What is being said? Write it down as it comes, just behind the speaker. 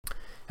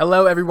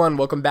Hello, everyone.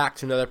 Welcome back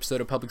to another episode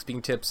of Public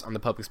Speaking Tips on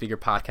the Public Speaker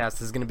Podcast.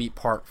 This is going to be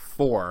part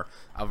 4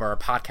 of our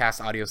podcast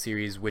audio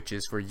series, which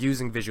is for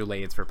using visual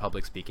aids for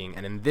public speaking.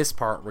 And in this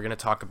part, we're going to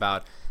talk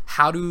about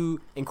how to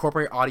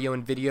incorporate audio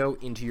and video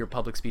into your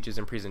public speeches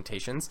and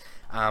presentations.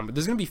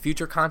 There's going to be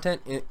future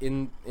content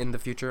in the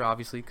future,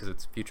 obviously, because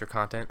it's future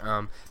content.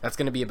 That's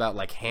going to be about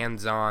like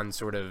hands-on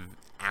sort of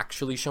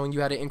actually showing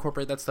you how to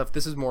incorporate that stuff.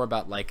 This is more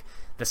about like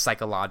the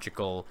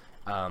psychological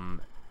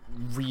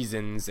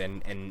reasons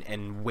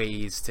and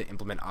ways to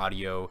implement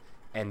audio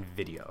and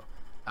video,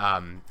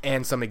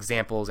 and some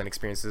examples and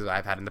experiences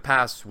I've had in the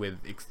past with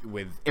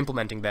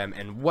implementing them,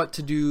 and what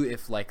to do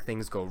if like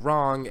things go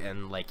wrong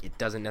and like it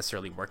doesn't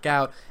necessarily work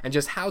out, and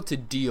just how to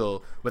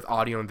deal with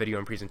audio and video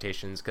and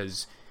presentations,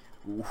 because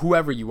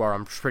whoever you are,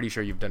 I'm pretty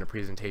sure you've done a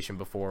presentation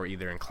before,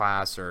 either in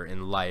class or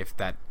in life,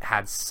 that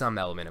had some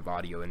element of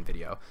audio and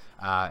video,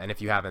 and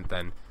if you haven't,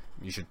 then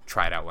you should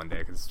try it out one day,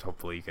 because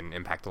hopefully you can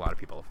impact a lot of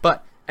people.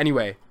 But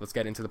anyway, let's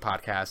get into the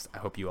podcast. I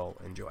hope you all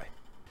enjoy.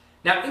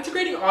 Now,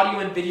 integrating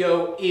audio and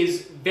video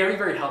is very,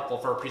 very helpful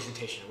for a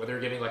presentation, whether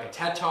you're giving like a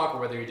TED Talk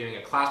or whether you're doing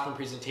a classroom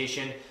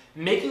presentation.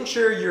 Making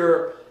sure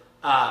your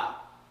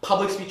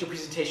public speech or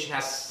presentation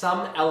has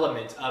some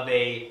element of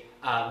a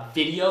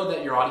video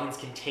that your audience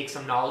can take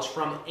some knowledge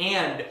from,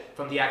 and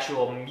from the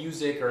actual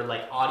music or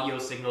like audio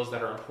signals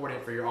that are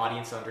important for your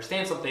audience to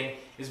understand something,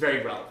 is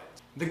very relevant.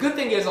 The good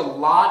thing is a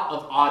lot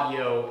of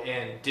audio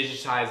and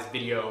digitized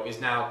video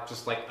is now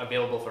just like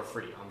available for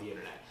free on the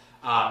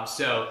internet.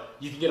 So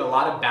you can get a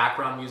lot of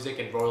background music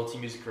and royalty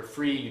music for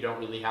free. You don't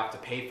really have to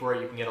pay for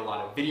it. You can get a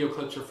lot of video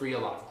clips for free, a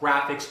lot of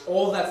graphics.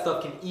 All of that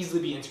stuff can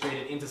easily be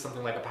integrated into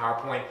something like a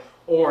PowerPoint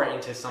or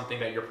into something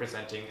that you're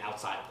presenting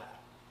outside of that.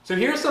 So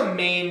here are some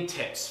main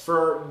tips.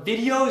 For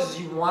videos,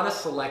 you want to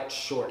select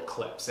short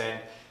clips, and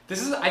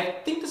I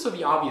think this would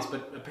be obvious,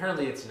 but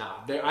apparently it's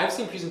not. I've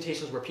seen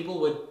presentations where people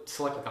would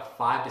select like a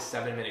 5 to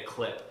 7 minute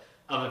clip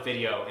of a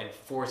video and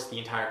force the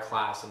entire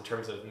class, in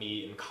terms of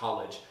me in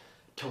college,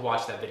 to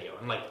watch that video.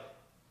 And like,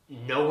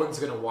 no one's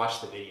gonna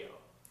watch the video.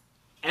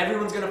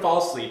 Everyone's gonna fall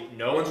asleep.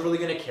 No one's really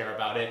gonna care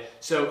about it.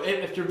 So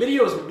if your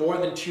video is more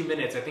than 2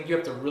 minutes, I think you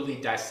have to really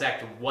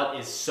dissect what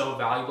is so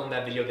valuable in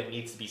that video that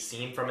needs to be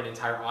seen from an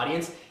entire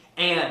audience.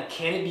 And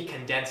can it be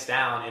condensed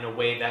down in a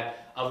way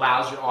that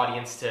allows your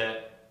audience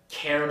to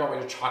care about what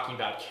you're talking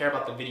about, care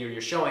about the video you're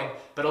showing,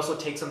 but also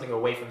take something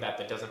away from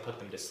that doesn't put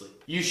them to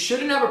sleep. You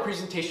shouldn't have a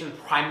presentation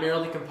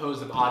primarily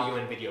composed of audio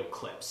and video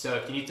clips. So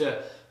if you need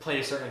to play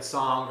a certain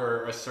song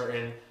or a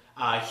certain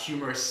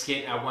humorous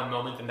skit at one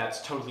moment, then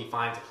that's totally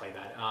fine to play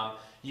that.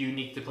 You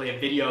need to play a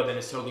video, then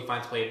it's totally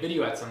fine to play a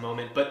video at some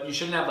moment, but you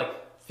shouldn't have like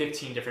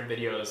 15 different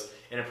videos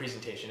in a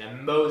presentation.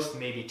 At most,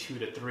 maybe 2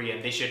 to 3,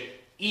 and they should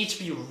each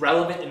be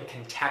relevant and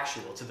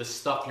contextual to the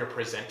stuff you're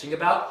presenting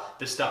about,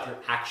 the stuff you're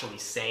actually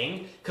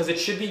saying, because it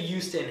should be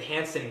used to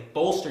enhance and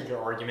bolster your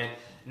argument,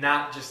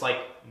 not just like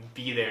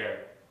be there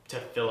to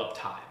fill up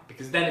time,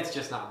 because then it's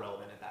just not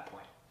relevant at that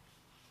point.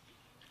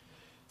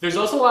 There's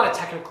also a lot of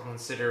technical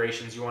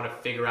considerations you want to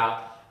figure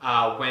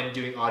out when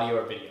doing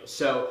audio or video.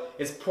 So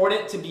it's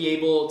important to be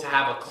able to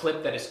have a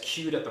clip that is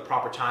cued at the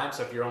proper time.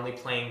 So if you're only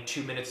playing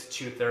 2 minutes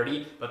to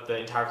 2:30, but the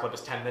entire clip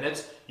is 10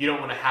 minutes, you don't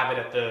want to have it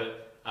at the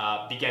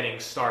beginning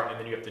start and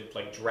then you have to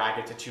like drag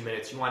it to 2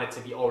 minutes. You want it to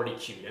be already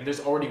cued, and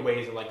there's already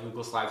ways in like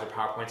Google Slides or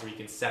PowerPoints where you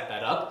can set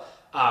that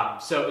up,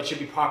 so it should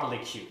be properly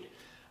cued.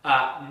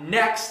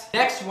 Next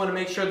you want to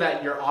make sure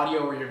that your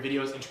audio or your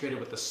video is integrated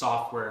with the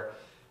software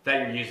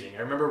that you're using. I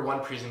remember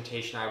one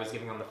presentation I was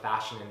giving on the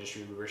fashion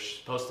industry. We were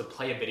supposed to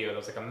play a video that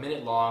was like a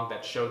minute long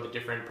that showed the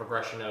different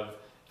progression of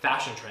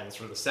fashion trends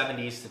from the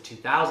 70s to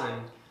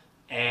 2000,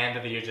 and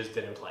the video just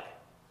didn't play.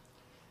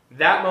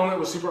 That moment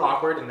was super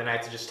awkward, and then I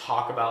had to just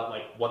talk about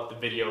like what the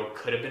video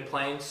could have been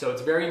playing. So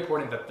it's very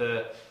important that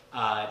the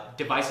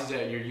devices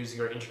that you're using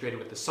are integrated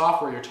with the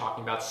software you're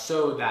talking about,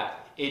 so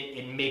that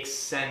it makes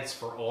sense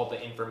for all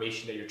the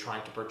information that you're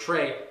trying to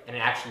portray, and it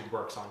actually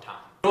works on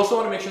time. You also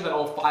want to make sure that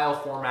all file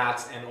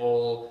formats and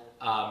all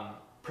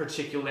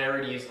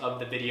particularities of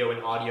the video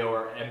and audio,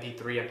 or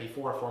MP3,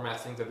 MP4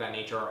 formats, things of that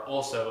nature, are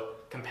also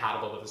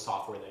compatible with the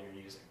software that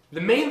you're using.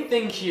 The main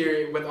thing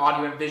here with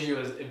audio and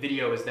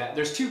video is that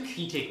there's 2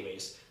 key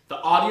takeaways. The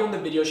audio and the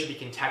video should be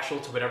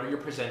contextual to whatever you're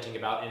presenting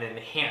about and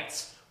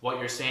enhance what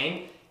you're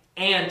saying.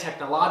 And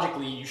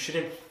technologically, you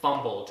shouldn't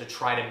fumble to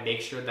try to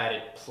make sure that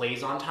it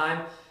plays on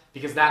time,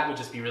 because that would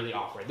just be really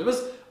awkward. There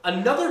was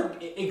another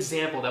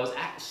example that was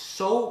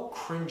so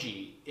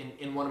cringy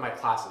in one of my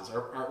classes.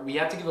 We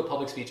had to give a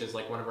public speech as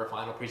like one of our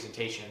final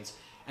presentations.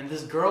 And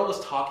this girl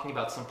was talking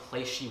about some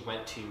place she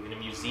went to in a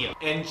museum,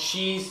 and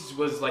she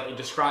was like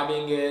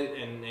describing it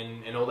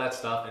and all that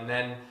stuff, and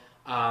then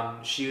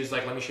she was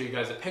like, let me show you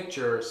guys a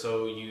picture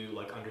so you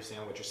like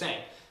understand what you're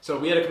saying. So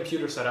we had a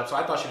computer set up, so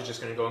I thought she was just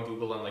going to go on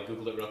Google and like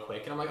Google it real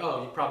quick, and I'm like,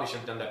 oh, you probably should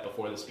have done that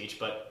before the speech,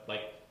 but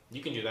like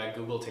you can do that.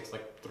 Google takes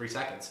like 3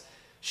 seconds.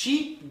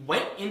 She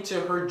went into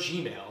her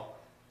Gmail,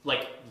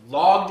 like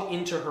logged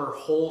into her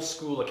whole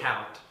school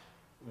account,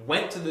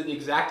 went to the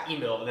exact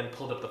email, and then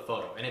pulled up the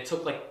photo, and it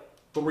took like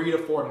 3 to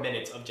 4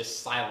 minutes of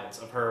just silence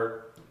of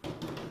her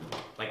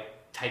like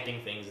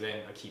typing things in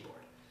a keyboard.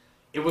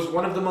 It was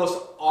one of the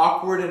most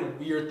awkward and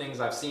weird things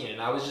I've seen,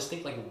 and I was just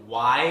thinking, like,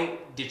 why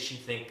did she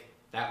think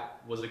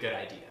that was a good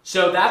idea?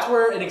 So that's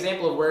where an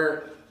example of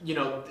where, you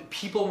know,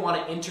 people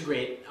want to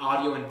integrate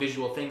audio and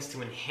visual things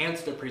to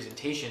enhance their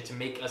presentation, to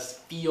make us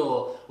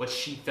feel what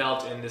she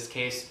felt in this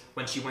case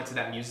when she went to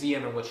that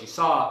museum and what she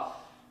saw,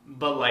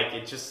 but like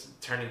it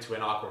just turned into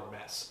an awkward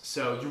mess.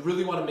 So you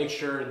really want to make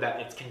sure that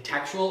it's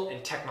contextual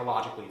and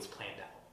technologically it's planned out.